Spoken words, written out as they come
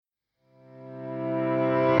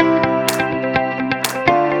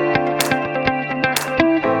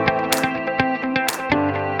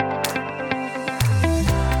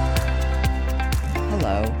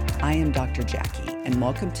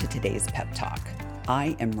welcome to today's Pep Talk.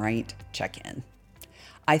 I am Right Check-In.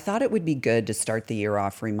 I thought it would be good to start the year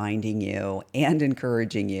off reminding you and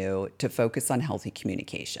encouraging you to focus on healthy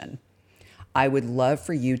communication. I would love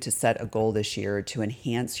for you to set a goal this year to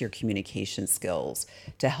enhance your communication skills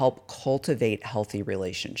to help cultivate healthy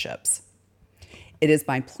relationships. It is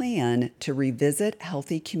my plan to revisit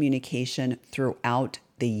healthy communication throughout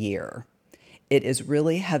the year. It is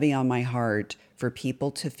really heavy on my heart for people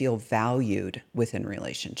to feel valued within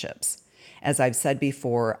relationships. As I've said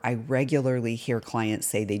before, I regularly hear clients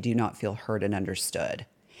say they do not feel heard and understood.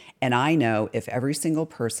 And I know if every single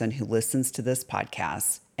person who listens to this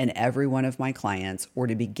podcast and every one of my clients were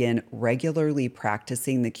to begin regularly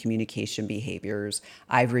practicing the communication behaviors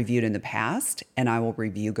I've reviewed in the past and I will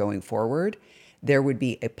review going forward, there would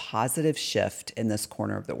be a positive shift in this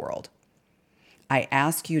corner of the world. I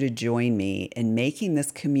ask you to join me in making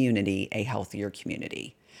this community a healthier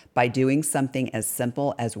community by doing something as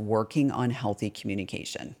simple as working on healthy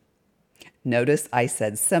communication. Notice I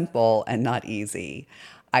said simple and not easy.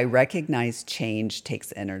 I recognize change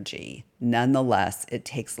takes energy. Nonetheless, it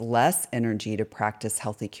takes less energy to practice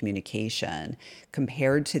healthy communication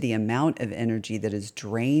compared to the amount of energy that is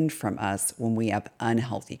drained from us when we have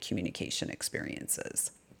unhealthy communication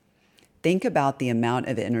experiences. Think about the amount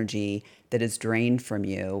of energy that is drained from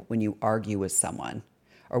you when you argue with someone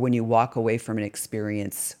or when you walk away from an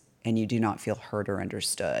experience and you do not feel heard or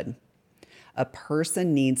understood. A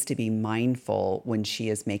person needs to be mindful when she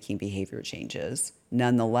is making behavior changes.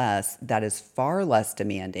 Nonetheless, that is far less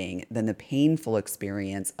demanding than the painful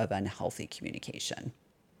experience of unhealthy communication.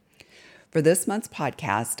 For this month's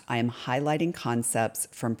podcast, I am highlighting concepts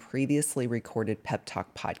from previously recorded Pep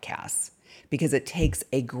Talk podcasts because it takes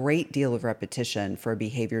a great deal of repetition for a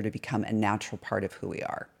behavior to become a natural part of who we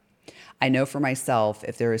are. I know for myself,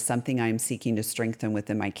 if there is something I am seeking to strengthen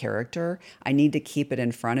within my character, I need to keep it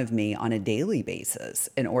in front of me on a daily basis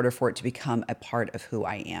in order for it to become a part of who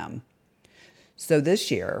I am. So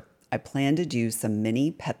this year, I plan to do some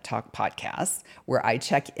mini Pep Talk podcasts where I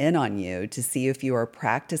check in on you to see if you are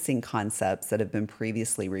practicing concepts that have been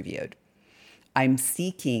previously reviewed. I'm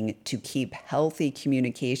seeking to keep healthy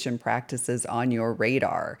communication practices on your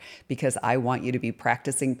radar because I want you to be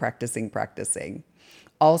practicing.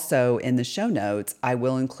 Also, in the show notes, I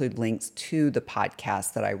will include links to the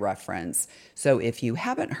podcasts that I reference. So if you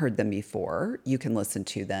haven't heard them before, you can listen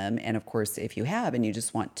to them. And of course, if you have and you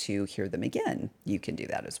just want to hear them again, you can do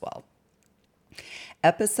that as well.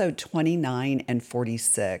 Episode 29 and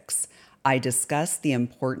 46, I discuss the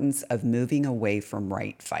importance of moving away from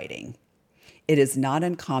right fighting. It is not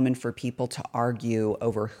uncommon for people to argue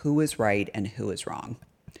over who is right and who is wrong.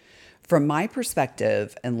 From my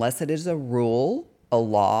perspective, unless it is a rule, a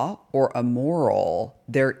law, or a moral,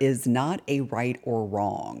 there is not a right or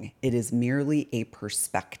wrong. It is merely a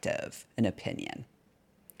perspective, an opinion.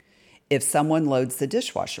 If someone loads the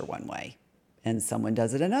dishwasher one way and someone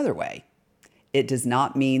does it another way, it does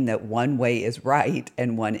not mean that one way is right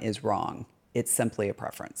and one is wrong. It's simply a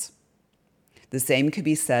preference. The same could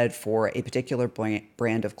be said for a particular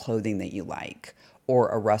brand of clothing that you like or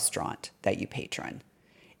a restaurant that you patron.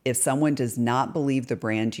 If someone does not believe the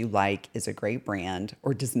brand you like is a great brand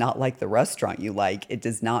or does not like the restaurant you like, it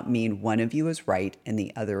does not mean one of you is right and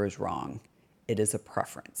the other is wrong. It is a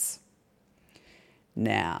preference.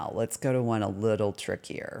 Now, let's go to one a little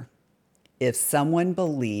trickier. If someone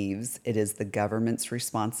believes it is the government's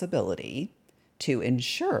responsibility to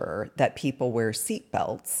ensure that people wear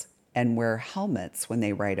seatbelts and wear helmets when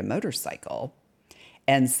they ride a motorcycle,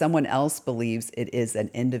 and someone else believes it is an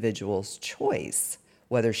individual's choice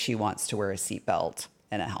whether she wants to wear a seatbelt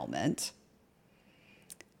and a helmet,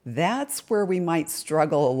 that's where we might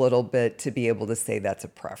struggle a little bit to be able to say that's a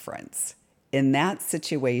preference. In that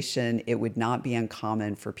situation, it would not be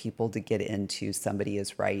uncommon for people to get into somebody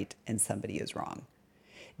is right and somebody is wrong.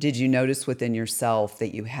 Did you notice within yourself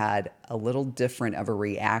that you had a little different of a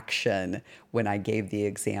reaction when I gave the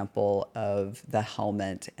example of the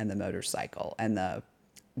helmet and the motorcycle and the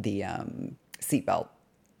seatbelt?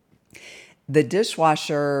 The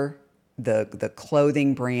dishwasher, the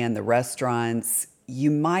clothing brand, the restaurants, you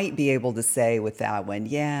might be able to say with that one,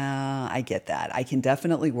 yeah, I get that. I can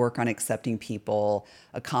definitely work on accepting people,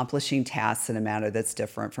 accomplishing tasks in a manner that's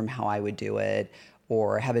different from how I would do it,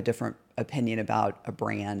 or have a different opinion about a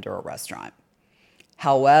brand or a restaurant.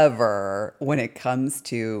 However, when it comes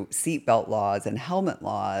to seatbelt laws and helmet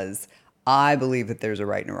laws, I believe that there's a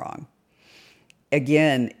right and a wrong.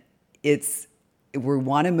 Again, we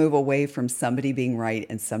want to move away from somebody being right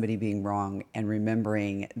and somebody being wrong and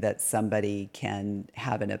remembering that somebody can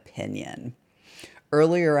have an opinion.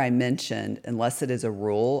 Earlier, I mentioned, unless it is a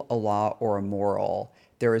rule, a law, or a moral,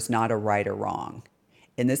 There is not a right or wrong.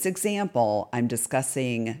 In this example, I'm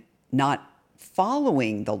discussing not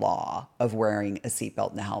following the law of wearing a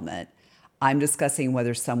seatbelt and a helmet. I'm discussing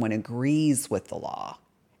whether someone agrees with the law.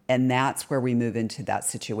 And that's where we move into that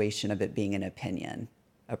situation of it being an opinion,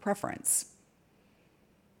 a preference.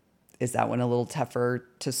 Is that one a little tougher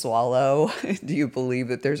to swallow? Do you believe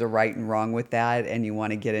that there's a right and wrong with that and you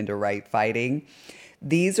want to get into right fighting?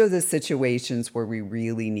 These are the situations where we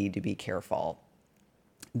really need to be careful.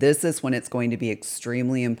 This is when it's going to be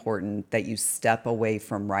extremely important that you step away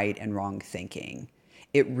from right and wrong thinking.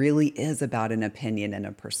 It really is about an opinion and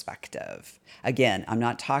a perspective. Again, I'm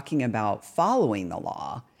not talking about following the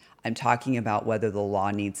law. I'm talking about whether the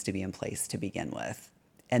law needs to be in place to begin with.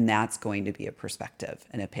 And that's going to be a perspective,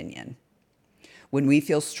 an opinion. When we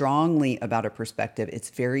feel strongly about a perspective, it's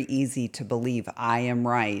very easy to believe I am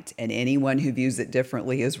right and anyone who views it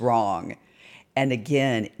differently is wrong. And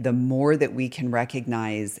again, the more that we can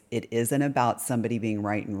recognize it isn't about somebody being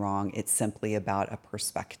right and wrong, it's simply about a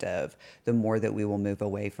perspective, the more that we will move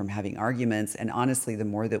away from having arguments. And honestly, the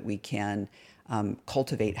more that we can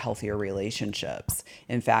cultivate healthier relationships.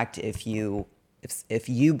 In fact, if you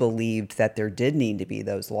believed that there did need to be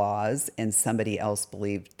those laws and somebody else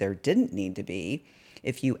believed there didn't need to be,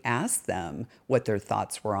 if you ask them what their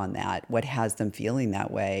thoughts were on that, what has them feeling that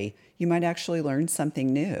way, you might actually learn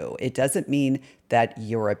something new. It doesn't mean that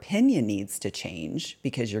your opinion needs to change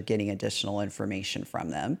because you're getting additional information from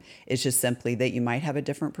them. It's just simply that you might have a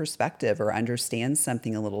different perspective or understand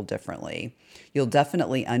something a little differently. You'll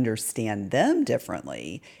definitely understand them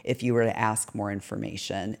differently if you were to ask more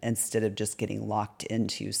information instead of just getting locked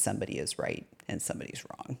into somebody is right and somebody's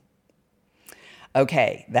wrong.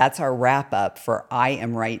 Okay, that's our wrap up for I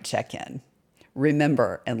Am Right check-in.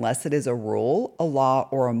 Remember, unless it is a rule, a law,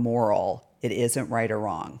 or a moral, it isn't right or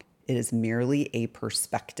wrong. It is merely a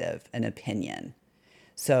perspective, an opinion.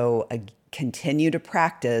 So continue to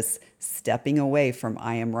practice stepping away from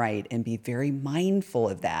I am right and be very mindful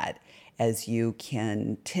of that as you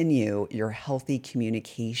continue your healthy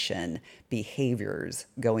communication behaviors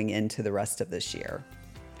going into the rest of this year.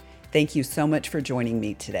 Thank you so much for joining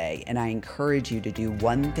me today, and I encourage you to do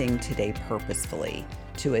one thing today purposefully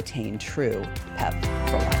to attain true PEP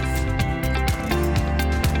for life.